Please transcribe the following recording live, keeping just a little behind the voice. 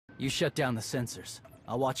You shut down the sensors.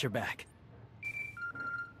 I'll watch your back.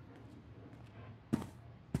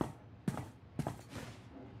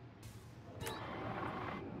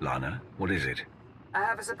 Lana, what is it? I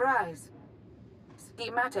have a surprise.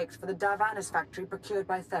 Schematics for the Darvanis factory procured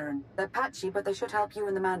by Theron. They're patchy, but they should help you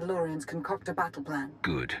and the Mandalorians concoct a battle plan.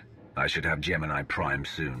 Good. I should have Gemini Prime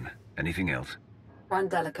soon. Anything else? One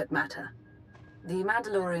delicate matter. The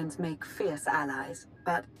Mandalorians make fierce allies,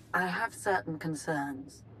 but I have certain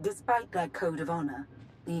concerns. Despite their code of honor,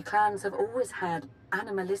 the clans have always had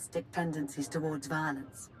animalistic tendencies towards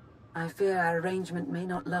violence. I fear our arrangement may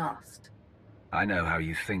not last. I know how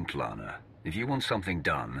you think, Lana. If you want something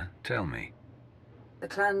done, tell me. The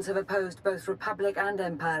clans have opposed both Republic and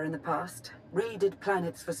Empire in the past, raided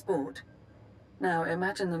planets for sport. Now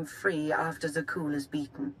imagine them free after Zakul is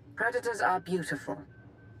beaten. Predators are beautiful,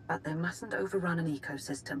 but they mustn't overrun an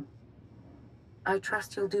ecosystem. I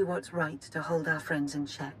trust you'll do what's right to hold our friends in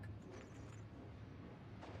check.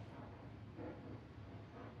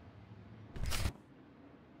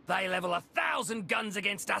 They level 1,000 guns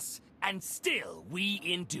against us, and still we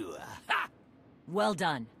endure. Ha! Well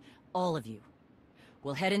done, all of you.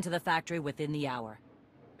 We'll head into the factory within the hour.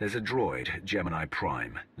 There's a droid, Gemini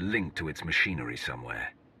Prime, linked to its machinery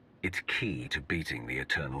somewhere. It's key to beating the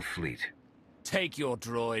Eternal Fleet. Take your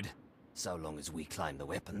droid, so long as we climb the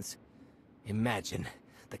weapons. Imagine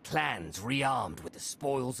the clans rearmed with the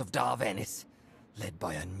spoils of Darvanis, led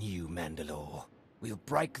by a new Mandalore. We'll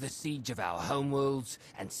break the siege of our homeworlds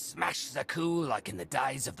and smash Zakul like in the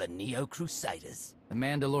days of the Neo-Crusaders. The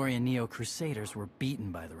Mandalorian Neo-Crusaders were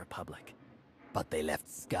beaten by the Republic. But they left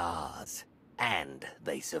scars, and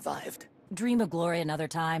they survived. Dream of glory another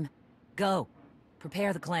time. Go.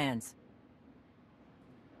 Prepare the clans.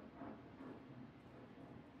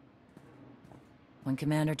 One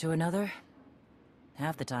commander to another.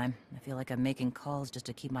 Half the time, I feel like I'm making calls just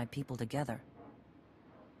to keep my people together.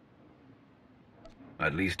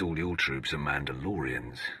 At least all your troops are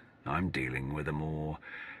Mandalorians. I'm dealing with a more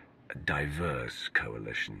diverse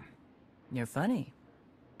coalition. You're funny.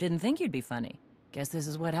 Didn't think you'd be funny. Guess this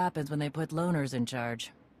is what happens when they put loners in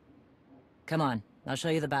charge. Come on, I'll show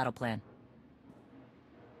you the battle plan.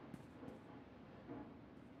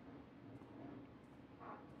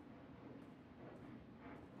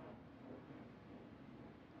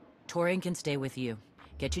 Torian can stay with you.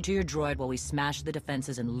 Get you to your droid while we smash the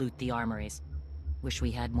defenses and loot the armories. Wish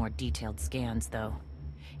we had more detailed scans, though.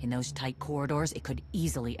 In those tight corridors, it could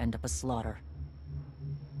easily end up a slaughter.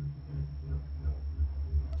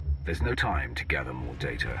 There's no time to gather more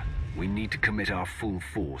data. We need to commit our full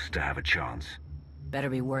force to have a chance. Better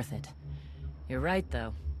be worth it. You're right,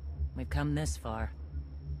 though. We've come this far.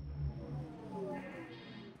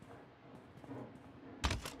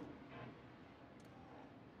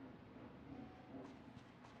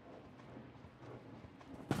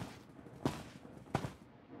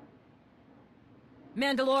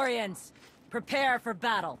 Mandalorians, prepare for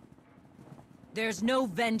battle. There's no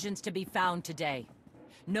vengeance to be found today.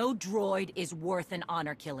 No droid is worth an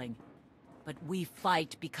honor killing. But we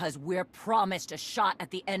fight because we're promised a shot at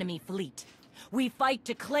the enemy fleet. We fight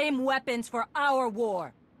to claim weapons for our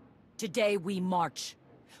war. Today we march.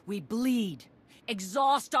 We bleed,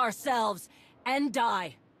 exhaust ourselves, and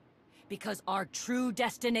die. Because our true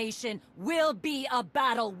destination will be a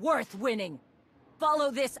battle worth winning.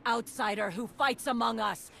 Follow this outsider who fights among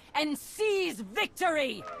us and seize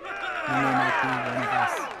victory! You may not be one of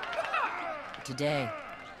us. But today,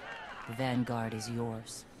 the vanguard is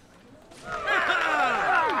yours.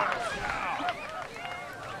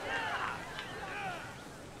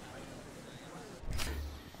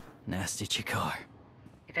 Nasty Chikar.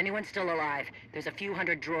 If anyone's still alive, there's a few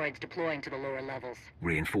hundred droids deploying to the lower levels.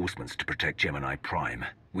 Reinforcements to protect Gemini Prime.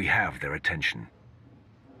 We have their attention.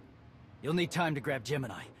 You'll need time to grab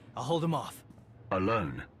Gemini. I'll hold him off.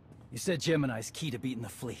 Alone? You said Gemini's key to beating the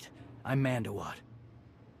fleet. I'm Mandawat.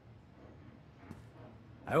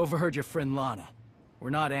 I overheard your friend Lana.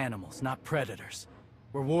 We're not animals, not predators.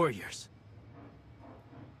 We're warriors.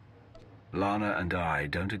 Lana and I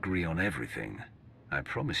don't agree on everything. I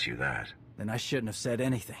promise you that. Then I shouldn't have said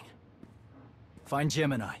anything. Find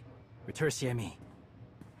Gemini. Retursier me.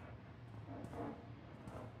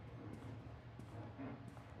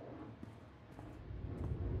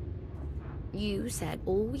 You said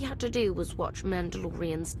all we had to do was watch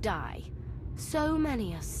Mandalorians die. So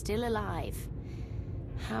many are still alive.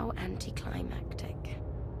 How anticlimactic.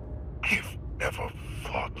 I've never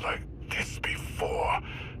fought like this before,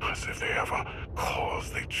 as if they have a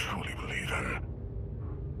cause they truly believe in.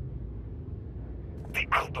 The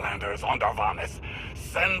Outlanders on Darvanis!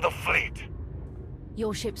 Send the fleet!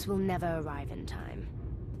 Your ships will never arrive in time.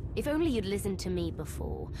 If only you'd listened to me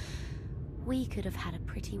before, we could have had a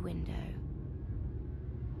pretty window.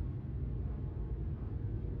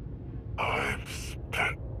 I've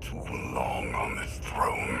spent too long on this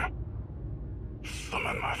throne.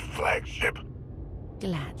 Summon my flagship.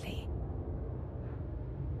 Gladly.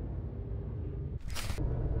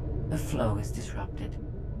 The flow is disrupted.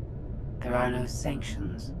 There are no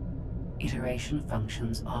sanctions. Iteration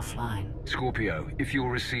functions offline. Scorpio, if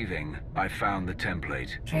you're receiving, I found the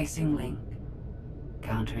template. Tracing link.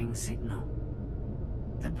 Countering signal.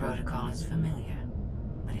 The protocol is familiar,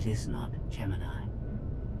 but it is not Gemini.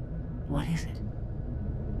 What is it?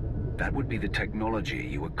 That would be the technology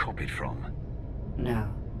you were copied from.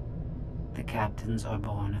 No. The captains are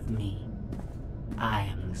born of me. I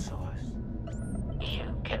am the source.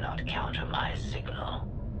 You cannot counter my signal.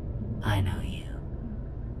 I know you.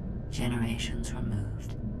 Generations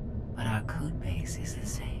removed, but our code base is the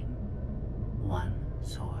same. One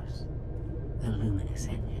source. The luminous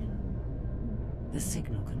engine. The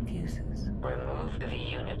signal confuses. Remove the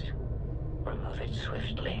unit. Remove it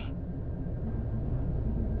swiftly.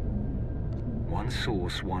 One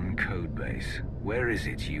source, one code base. Where is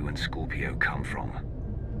it you and Scorpio come from?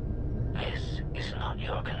 This is not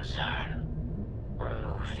your concern.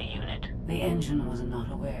 Remove the unit. The engine was not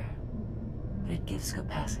aware, but it gives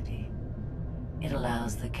capacity. It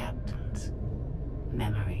allows the captains.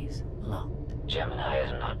 Memories locked. Gemini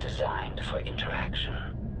is not designed for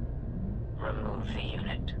interaction. Remove the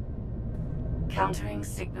unit. Countering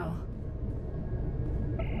signal.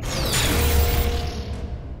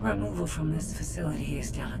 Removal from this facility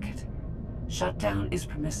is delicate. Shutdown is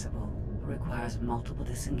permissible, but requires multiple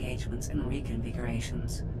disengagements and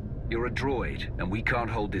reconfigurations. You're a droid, and we can't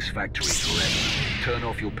hold this factory forever. Turn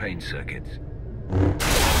off your pain circuits.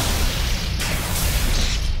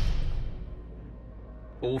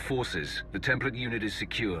 All forces, the template unit is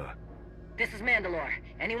secure. This is Mandalore.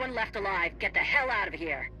 Anyone left alive, get the hell out of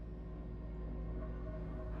here.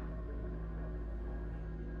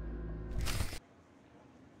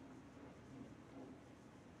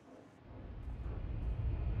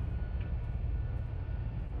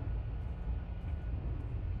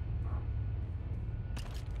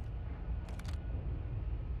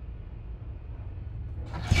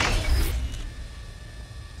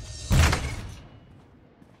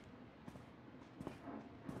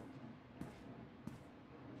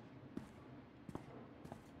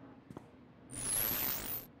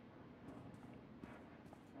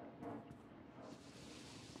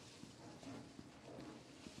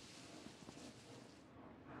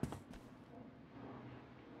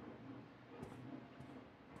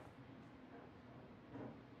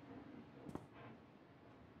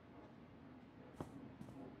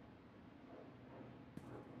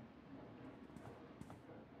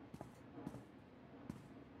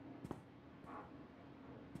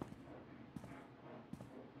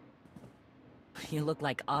 You look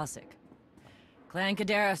like Ossic. Clan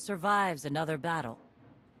Kadera survives another battle.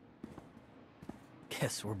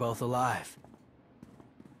 Guess we're both alive.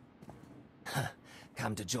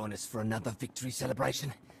 Come to join us for another victory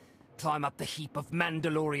celebration? Climb up the heap of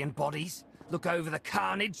Mandalorian bodies? Look over the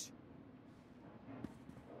carnage?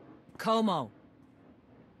 Como.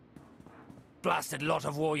 Blasted lot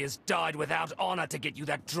of warriors died without honor to get you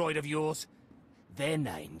that droid of yours. Their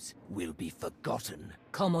names will be forgotten.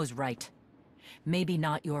 Como's right. Maybe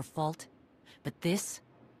not your fault, but this...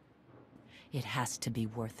 it has to be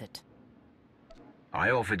worth it. I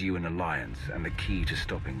offered you an alliance and the key to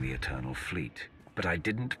stopping the Eternal Fleet, but I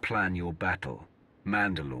didn't plan your battle.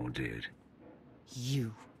 Mandalore did.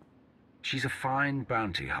 You. She's a fine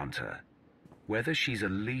bounty hunter. Whether she's a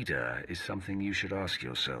leader is something you should ask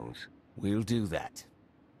yourselves. We'll do that.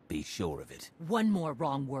 Be sure of it. One more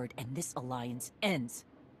wrong word and this alliance ends.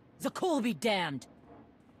 Zakul be damned!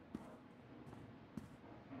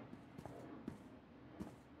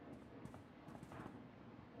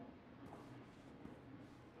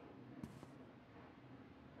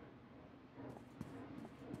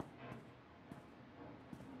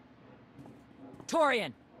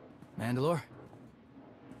 Torian! Mandalore?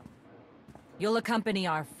 You'll accompany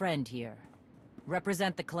our friend here.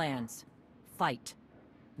 Represent the clans. Fight.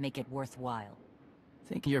 Make it worthwhile.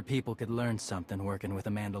 Think your people could learn something working with a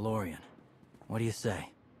Mandalorian. What do you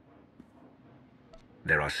say?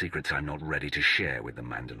 There are secrets I'm not ready to share with the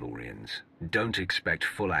Mandalorians. Don't expect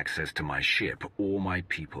full access to my ship or my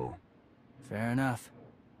people. Fair enough.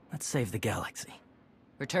 Let's save the galaxy.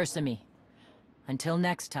 Return to me. Until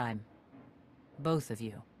next time, both of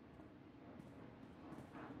you.